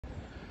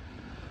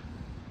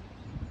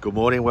Good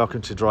morning,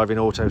 welcome to Driving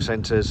Auto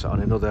Centres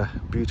on another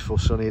beautiful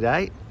sunny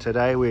day.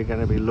 Today we're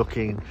going to be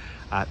looking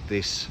at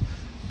this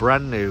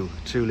brand new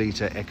 2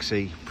 litre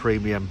XE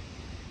Premium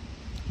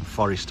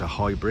Forester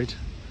Hybrid.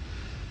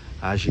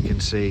 As you can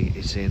see,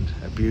 it's in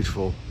a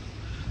beautiful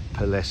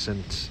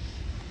pearlescent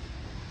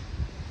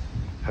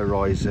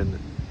horizon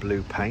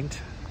blue paint.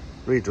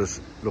 Really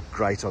does look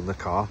great on the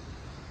car.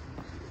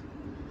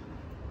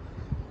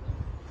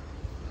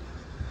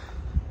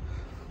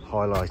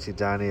 Highlighted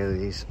down here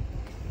these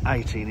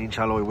 18-inch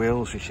alloy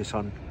wheels, which is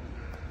on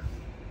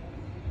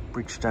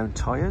Bridgestone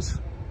tyres.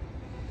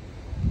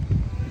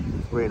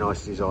 Really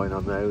nice design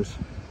on those.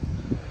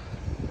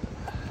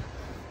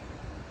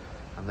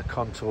 And the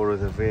contour of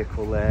the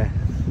vehicle there.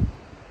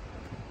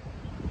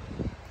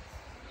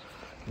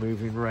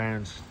 Moving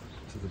round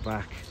to the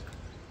back.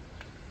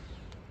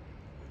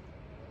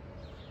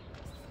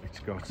 It's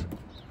got,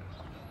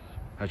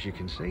 as you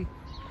can see,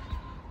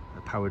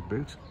 a powered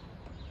boot,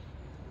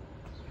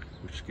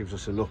 which gives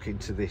us a look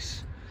into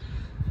this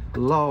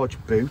large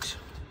boot.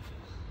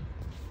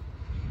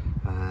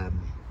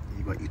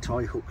 You've got your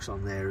tie hooks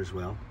on there as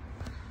well,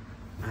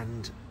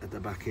 and at the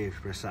back here, if you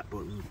press that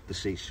button, the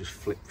seats just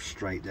flip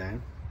straight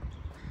down.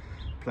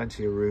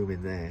 Plenty of room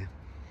in there.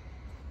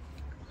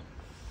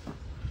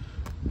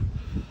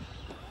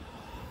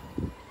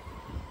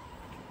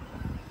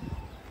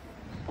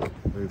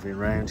 Moving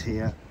around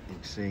here, you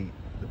can see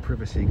the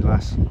privacy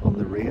glass on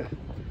the rear,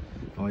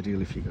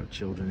 ideal if you've got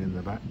children in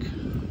the back.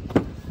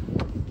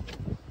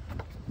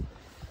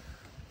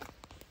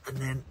 And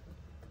then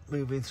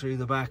moving through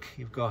the back,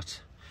 you've got,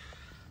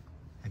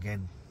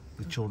 again,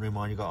 with children in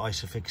mind, you've got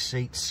Isofix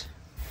seats,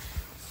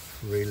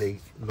 really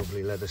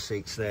lovely leather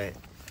seats there,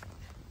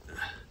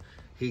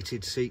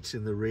 heated seats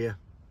in the rear,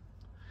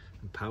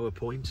 and power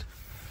point,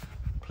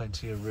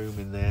 plenty of room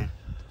in there.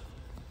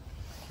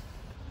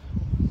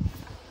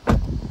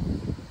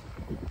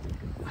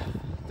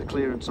 The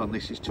clearance on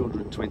this is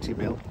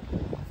 220mm,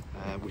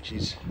 which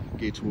is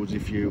geared towards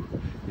if you're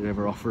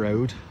ever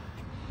off-road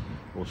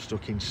or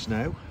stuck in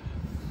snow.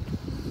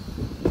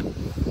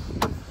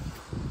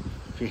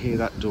 If you hear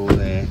that door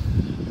there,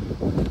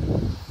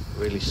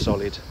 really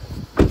solid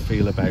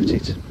feel about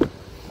it.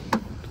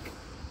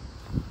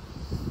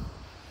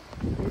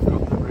 We've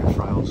got the roof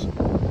rails at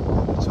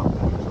the top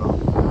there as well.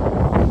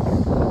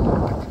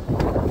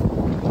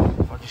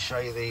 I'll just show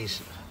you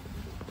these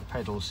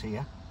pedals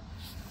here.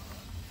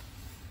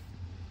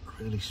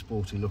 Really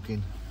sporty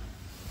looking,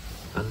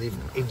 and they've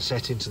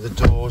inset into the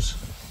doors.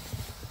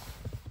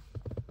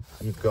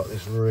 You've got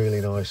this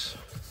really nice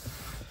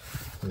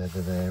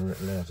leather there,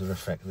 leather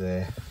effect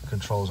there.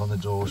 Controls on the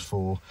doors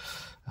for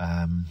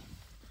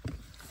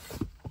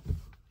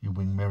your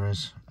wing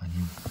mirrors and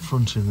your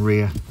front and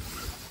rear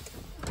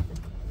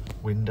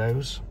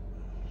windows.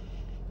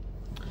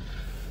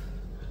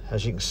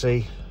 As you can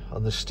see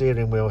on the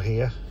steering wheel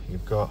here,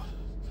 you've got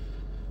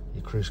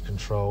your cruise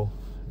control,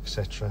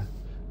 etc.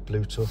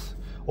 Bluetooth,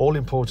 all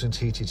important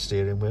heated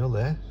steering wheel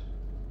there.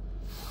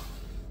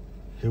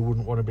 Who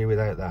wouldn't want to be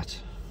without that?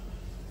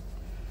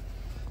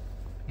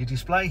 Your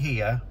display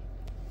here,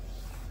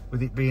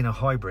 with it being a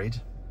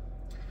hybrid,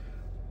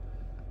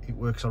 it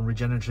works on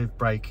regenerative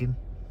braking.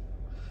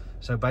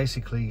 So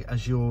basically,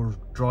 as you're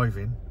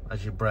driving,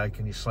 as you brake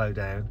and you slow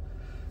down,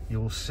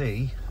 you'll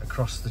see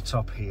across the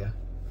top here,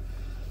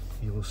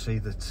 you will see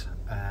that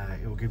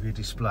it will give you a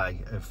display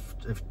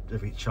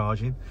of it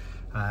charging,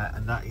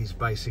 and that is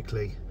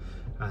basically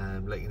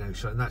let you know.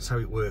 So, and that's how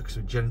it works.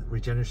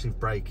 Regenerative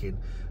braking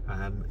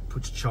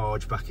puts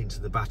charge back into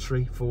the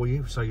battery for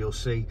you. So you'll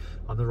see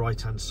on the right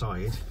hand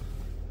side,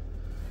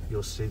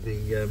 you'll see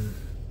the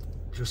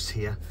just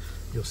here,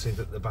 you'll see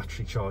that the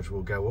battery charge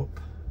will go up.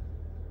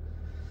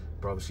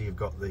 But obviously you've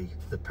got the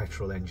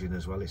petrol engine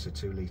as well. It's a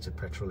 2 litre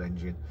petrol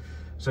engine,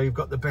 so you've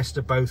got the best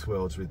of both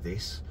worlds with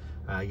this.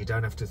 You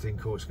don't have to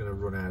think, oh, it's going to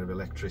run out of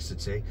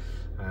electricity,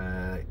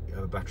 a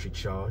battery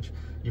charge.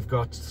 You've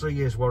got 3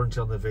 years warranty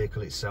on the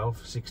vehicle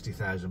itself,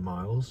 60,000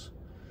 miles,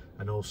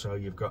 and also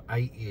you've got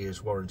 8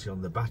 years warranty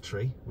on the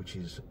battery, which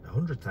is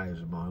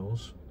 100,000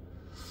 miles.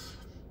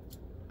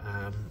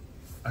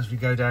 As we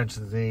go down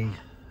to the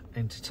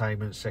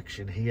entertainment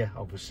section here,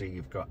 obviously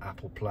you've got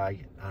Apple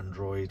Play,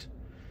 Android,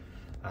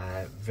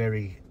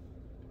 very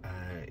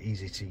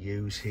easy to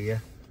use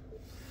here.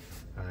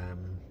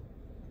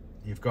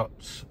 You've got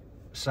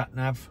sat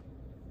nav,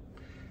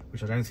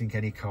 which I don't think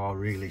any car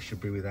really should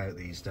be without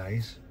these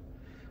days.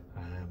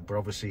 But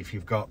obviously, if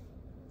you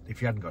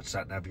hadn't got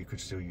sat nav, you could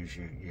still use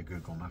your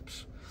Google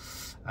Maps.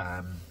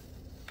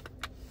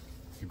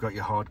 You've got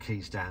your hard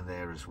keys down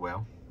there as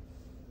well.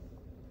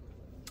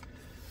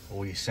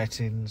 All your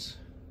settings,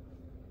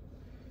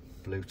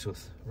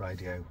 Bluetooth,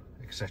 radio,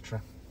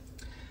 etc.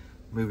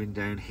 Moving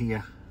down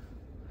here,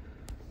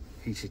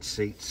 heated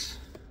seats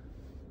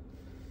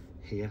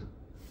here,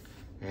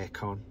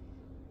 aircon,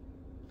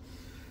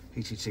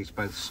 heated seats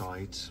both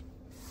sides,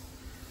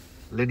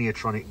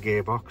 Lineartronic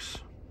gearbox,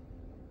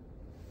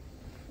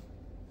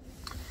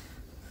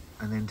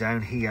 and then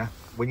down here,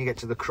 when you get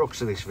to the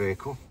crux of this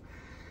vehicle,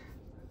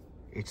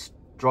 it's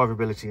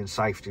drivability and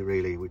safety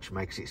really which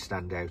makes it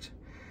stand out.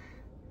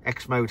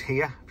 X mode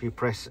here, if you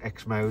press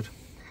X mode,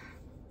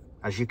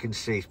 as you can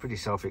see, it's pretty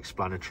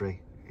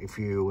self-explanatory. If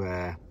you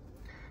were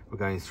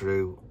going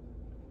through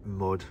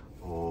mud,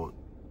 or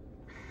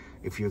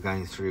if you're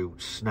going through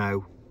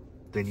snow,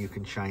 then you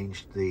can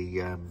change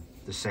the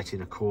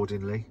setting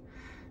accordingly.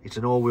 It's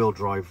an all-wheel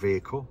drive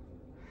vehicle.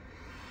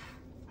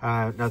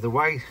 Now the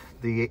way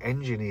the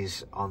engine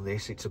is on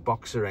this, it's a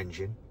boxer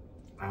engine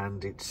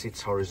and it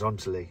sits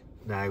horizontally.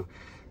 Now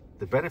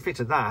the benefit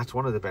of that,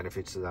 one of the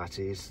benefits of that,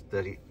 is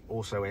that it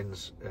also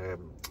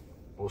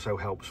also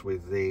helps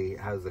with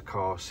how the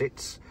car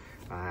sits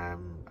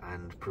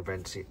and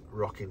prevents it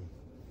rocking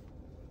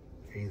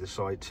either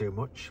side too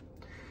much.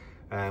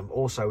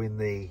 Also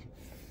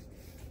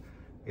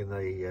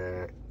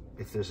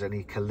if there's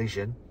any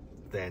collision,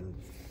 then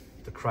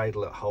the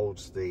cradle that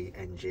holds the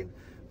engine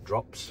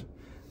drops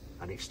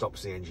and it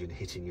stops the engine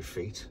hitting your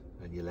feet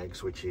and your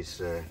legs, which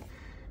is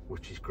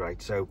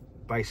great. So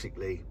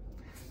basically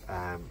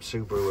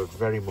Subaru are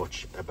very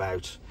much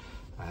about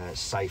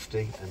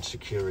safety and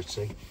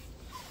security.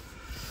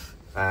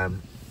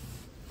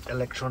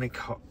 Electronic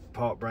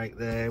park brake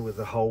there with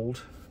the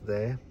hold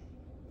there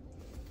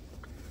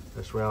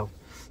as well.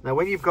 Now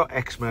when you've got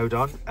X mode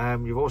on,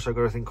 you've also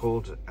got a thing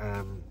called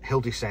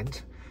hill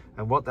descent,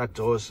 and what that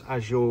does,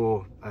 as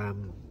you're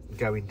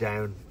going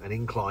down an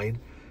incline,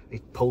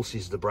 it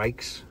pulses the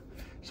brakes.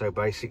 So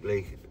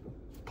basically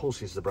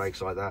pulses the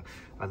brakes like that,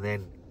 and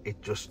then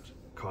it just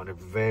kind of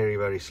very,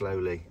 very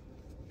slowly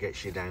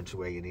gets you down to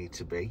where you need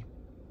to be.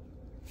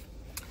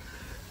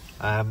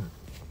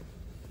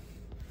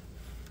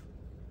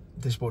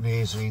 This button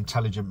here is the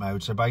intelligent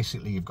mode. So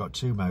basically you've got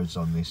two modes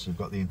on this. You've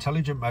got the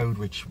intelligent mode,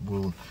 which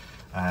will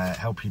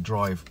help you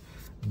drive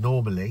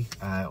normally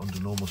under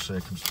normal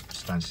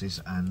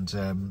circumstances, and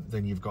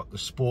then you've got the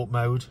sport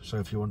mode. So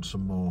if you want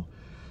some more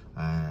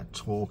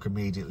torque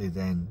immediately,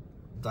 then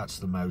that's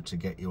the mode to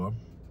get you on.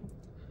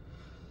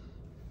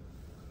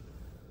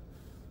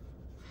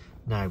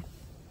 Now,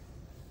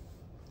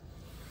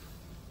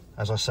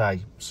 as I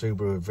say,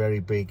 Subaru are very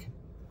big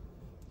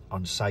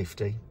on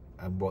safety,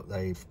 and what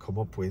they've come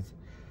up with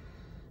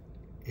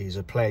is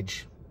a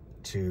pledge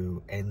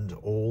to end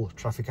all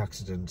traffic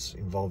accidents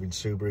involving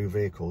Subaru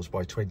vehicles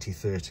by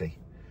 2030.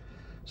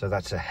 So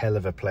that's a hell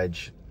of a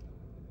pledge,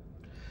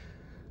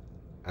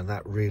 and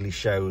that really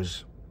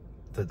shows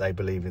that they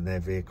believe in their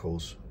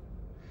vehicles.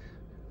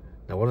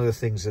 Now, one of the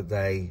things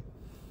that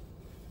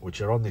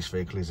which are on this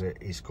vehicle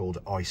is called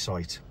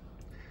EyeSight,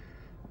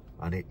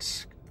 and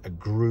it's a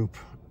group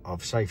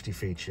of safety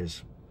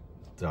features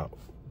that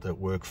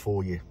work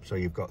for you. So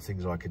you've got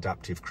things like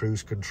adaptive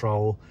cruise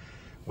control,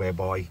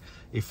 whereby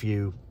if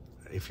you're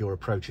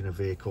approaching a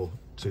vehicle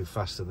too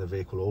fast, then the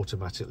vehicle will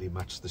automatically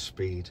match the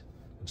speed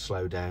and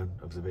slow down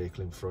of the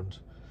vehicle in front.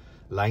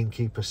 Lane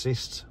keep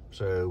assist,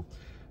 so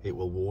it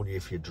will warn you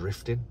if you're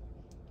drifting.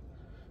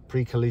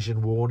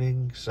 Pre-collision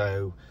warning,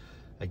 so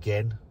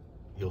again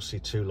you'll see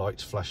two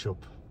lights flash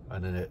up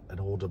and an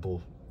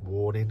audible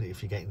warning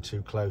if you're getting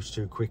too close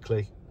too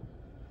quickly.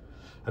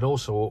 And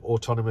also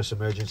autonomous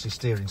emergency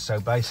steering. So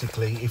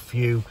basically, if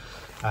you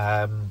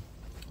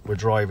were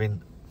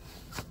driving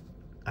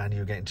and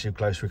you're getting too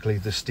close quickly,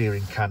 the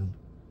steering can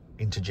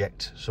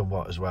interject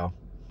somewhat as well.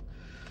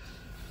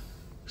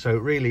 So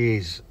it really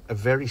is a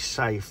very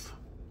safe,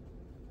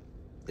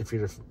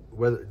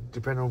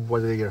 depending on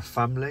whether you're a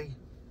family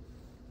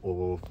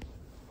or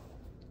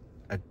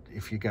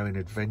if you're going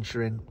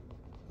adventuring,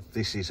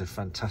 this is a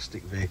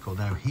fantastic vehicle.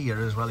 Now here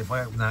as well, if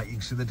I open that, you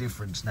can see the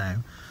difference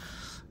now.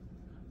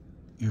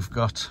 You've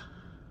got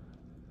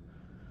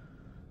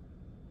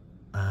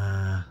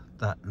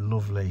that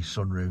lovely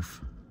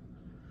sunroof,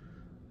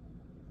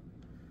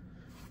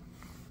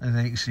 and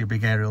then you can see a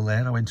big aerial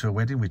there. I went to a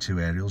wedding with two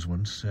aerials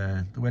once.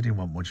 The wedding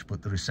wasn't much,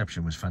 but the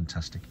reception was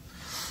fantastic.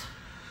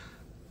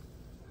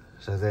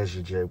 So there's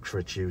your joke for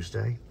a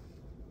Tuesday.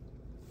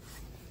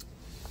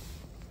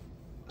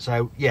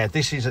 So yeah,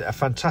 this is a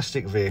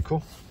fantastic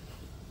vehicle.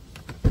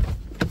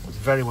 It's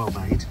very well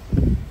made.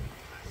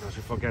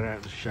 If I get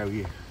out and show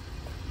you,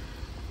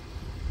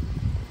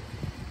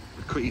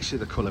 you can see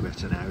the colour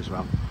better now as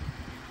well.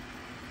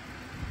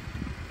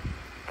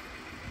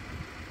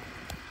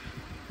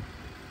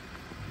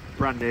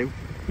 Brand new,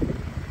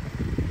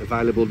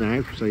 available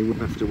now, so you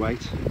wouldn't have to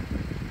wait.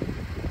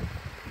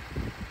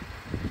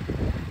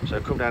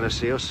 So come down and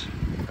see us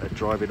at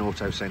Driving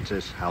Auto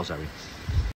Centres, Halzoe.